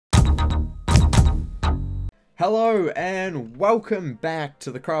Hello and welcome back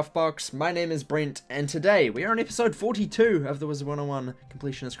to the Craft Box. My name is Brent and today we are on episode 42 of the Wizard101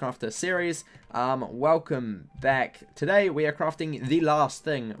 Completionist Crafter series. Welcome back. Today we are crafting the last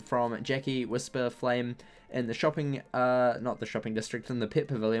thing from Jackie Whisper Flame in the shopping, not the shopping district, in the pet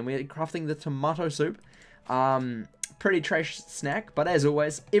pavilion. We're crafting the tomato soup. Pretty trash snack, but as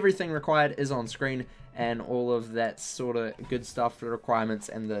always, everything required is on screen and all of that sort of good stuff, the requirements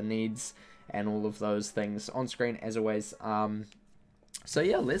and the needs and all of those things on screen as always. So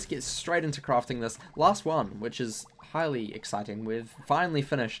yeah, let's get straight into crafting this last one, which is highly exciting. We've finally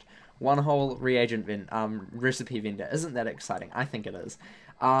finished one whole reagent recipe vendor. Isn't that exciting? I think it is.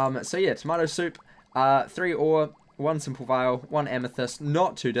 So yeah, tomato soup, 3 ore, 1 simple vial, 1 amethyst,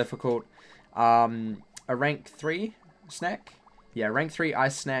 not too difficult. A rank 3 snack, yeah, rank 3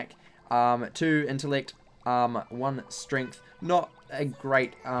 ice snack, 2 intellect, 1 strength. Not a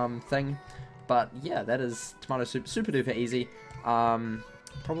great thing, but yeah, that is tomato soup. Super duper easy.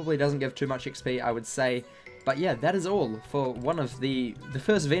 Probably doesn't give too much XP, I would say. But yeah, that is all for one of the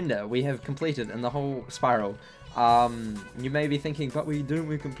first vendor we have completed in the whole spiral. You may be thinking, but we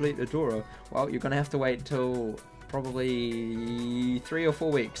complete Adora? Well, you're gonna have to wait till probably 3 or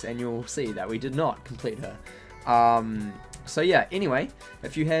 4 weeks, and you'll see that we did not complete her. So yeah, anyway,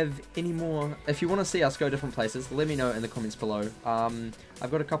 if you have any more, if you want to see us go different places, let me know in the comments below.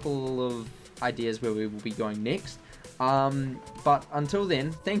 I've got a couple of ideas where we will be going next. But until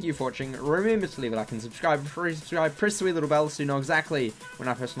then, thank you for watching. Remember to leave a like and subscribe. Press the wee little bell so you know exactly when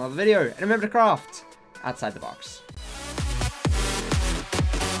I post another video. And remember to craft outside the box.